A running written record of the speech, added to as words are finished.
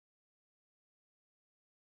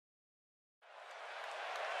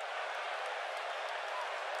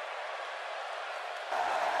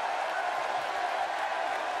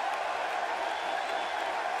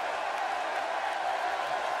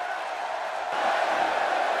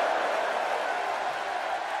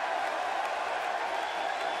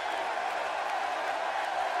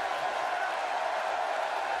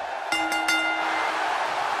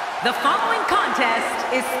The following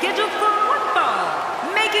contest is scheduled for one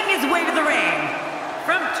fall. Making his way to the ring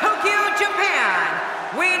from Tokyo, Japan,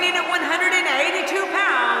 weighing in at 182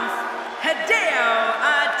 pounds, Hideo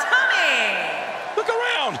Itami. Look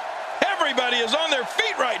around. Everybody is on their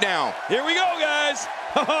feet right now. Here we go, guys.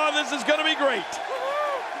 Oh, this is going to be great.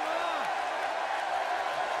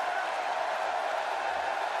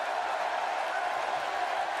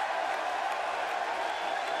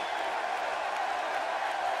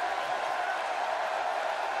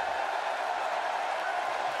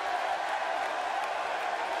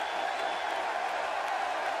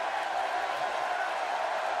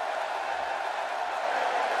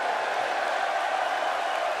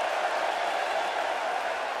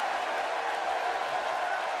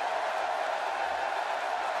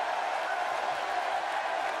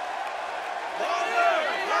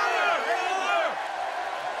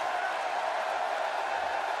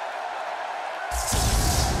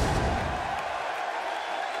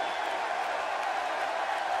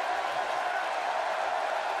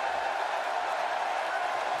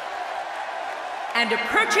 And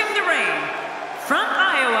approaching the ring, from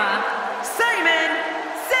Iowa, Sinister.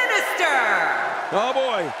 Oh,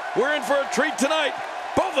 boy. We're in for a treat tonight.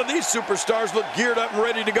 Both of these superstars look geared up and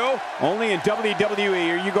ready to go. Only in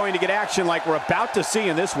WWE are you going to get action like we're about to see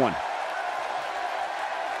in this one.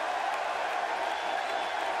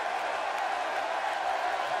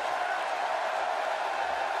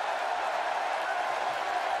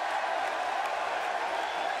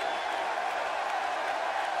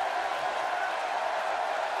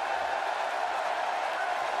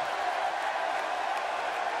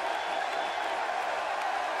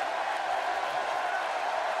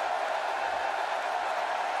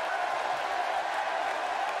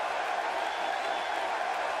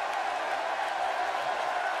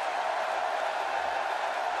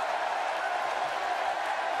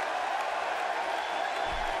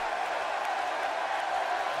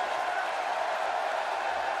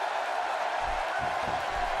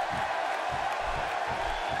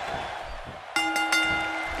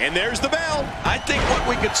 And there's the bell. I think what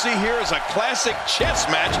we could see here is a classic chess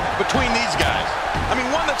match between these guys. I mean,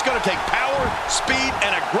 one that's going to take power, speed,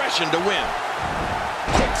 and aggression to win.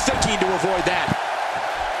 Quick thinking to avoid that.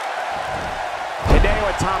 Hideo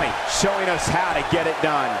Itami showing us how to get it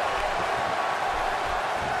done.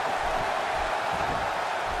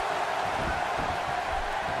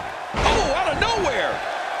 Oh, out of nowhere.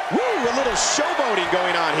 Woo, a little showboating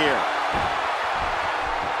going on here.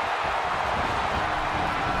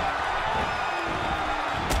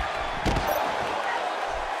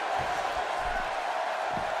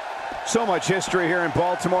 So much history here in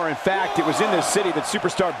Baltimore. In fact, it was in this city that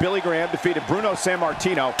superstar Billy Graham defeated Bruno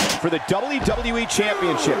Sammartino for the WWE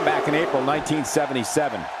Championship back in April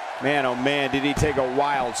 1977. Man, oh man, did he take a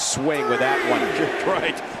wild swing with that one. You're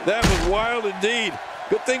right. That was wild indeed.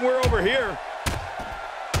 Good thing we're over here.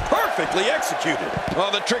 Perfectly executed.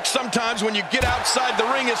 Well, the trick sometimes when you get outside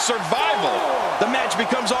the ring is survival. The match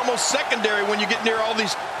becomes almost secondary when you get near all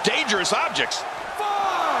these dangerous objects.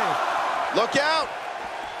 5. Look out.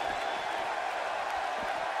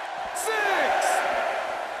 6.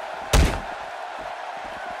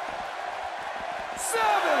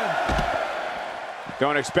 7.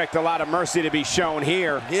 Don't expect a lot of mercy to be shown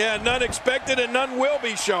here. Yeah, none expected and none will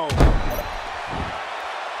be shown. 8.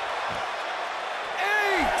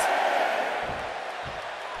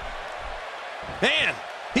 Man,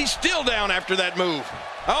 he's still down after that move.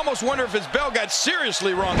 I almost wonder if his bell got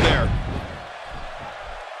seriously wrong there.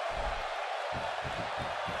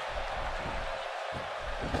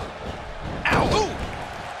 Ow! Ooh.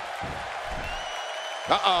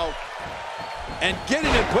 Uh-oh. And getting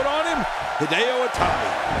it put on him, Hideo Itami.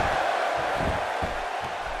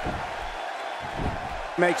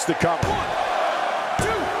 Makes the cover. 1, 2.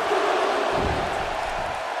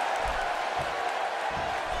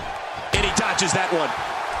 And he dodges that one.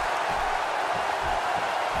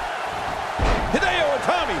 Hideo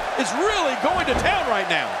Itami is really going to town right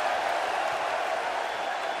now.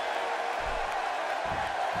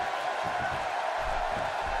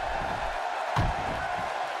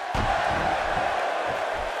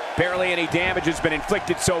 Barely any damage has been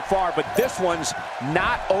inflicted so far, but this one's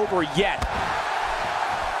not over yet.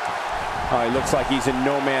 Oh, he looks like he's in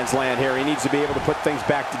no man's land here. He needs to be able to put things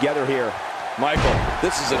back together here. Michael,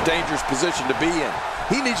 this is a dangerous position to be in.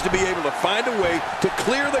 He needs to be able to find a way to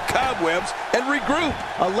clear the cobwebs and regroup.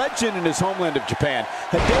 A legend in his homeland of Japan,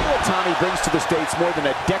 Hideo Itami brings to the States more than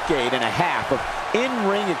a decade and a half of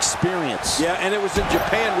in-ring experience. Yeah, and it was in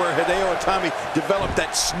Japan where Hideo Itami developed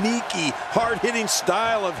that sneaky, hard-hitting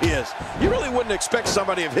style of his. You really wouldn't expect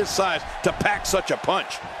somebody of his size to pack such a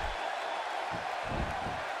punch.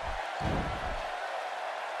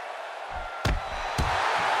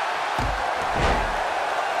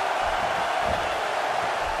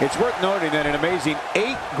 It's worth noting that an amazing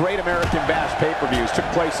 8 Great American Bash pay-per-views took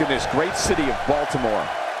place in this great city of Baltimore.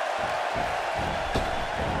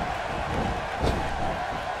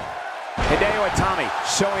 Hideo Itami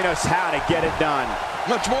showing us how to get it done.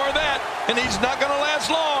 Much more of that, and he's not going to last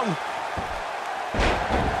long.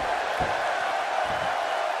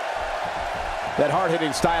 That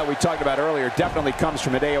hard-hitting style we talked about earlier definitely comes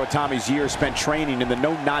from Hideo Itami's years spent training in the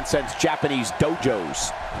no-nonsense Japanese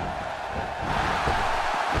dojos.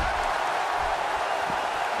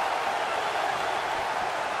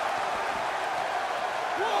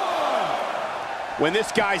 When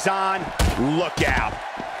this guy's on, look out.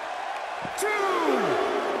 2,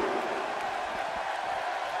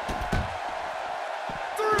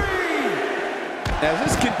 3. As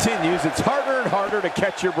this continues, it's harder and harder to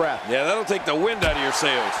catch your breath. Yeah, that'll take the wind out of your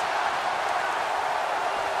sails.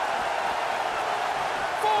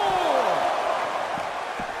 4.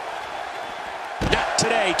 Not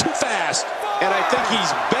today, too fast. And I think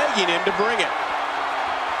he's begging him to bring it.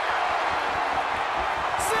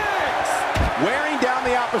 6. Wearing down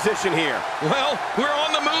the opposition here. Well, we're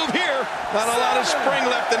on the move here. Not a lot of spring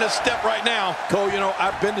left in his step right now. Cole, you know,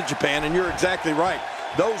 I've been to Japan, and you're exactly right.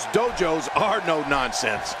 Those dojos are no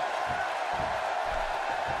nonsense.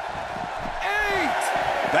 8.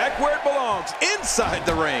 Back where it belongs, inside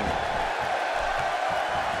the ring.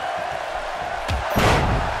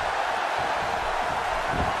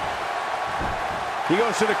 He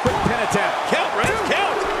goes to the quick pin attempt. Count, Red,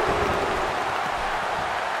 count.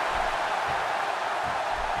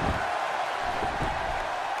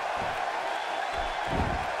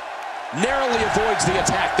 Narrowly avoids the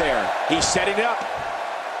attack there. He's setting it up.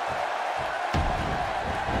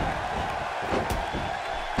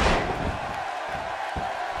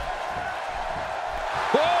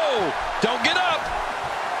 Whoa, don't get up.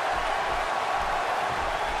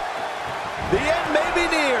 The end may be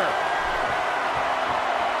near.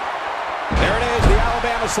 There it is, the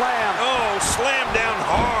Alabama Slam. Oh, slam down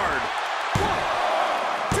hard. 1,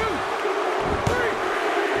 2, 3.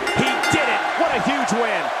 He did it. What a huge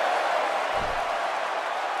win.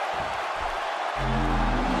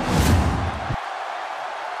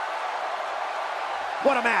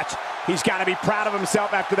 What a match. He's got to be proud of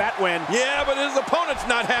himself after that win. Yeah, but his opponent's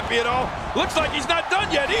not happy at all. Looks like he's not done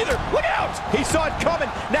yet either. Look out! He saw it coming.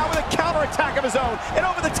 Now with a counterattack of his own. And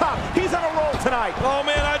over the top. He's on a roll tonight. Oh,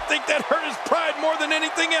 man, I think that hurt his pride more than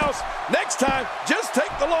anything else. Next time, just take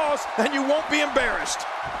the loss and you won't be embarrassed.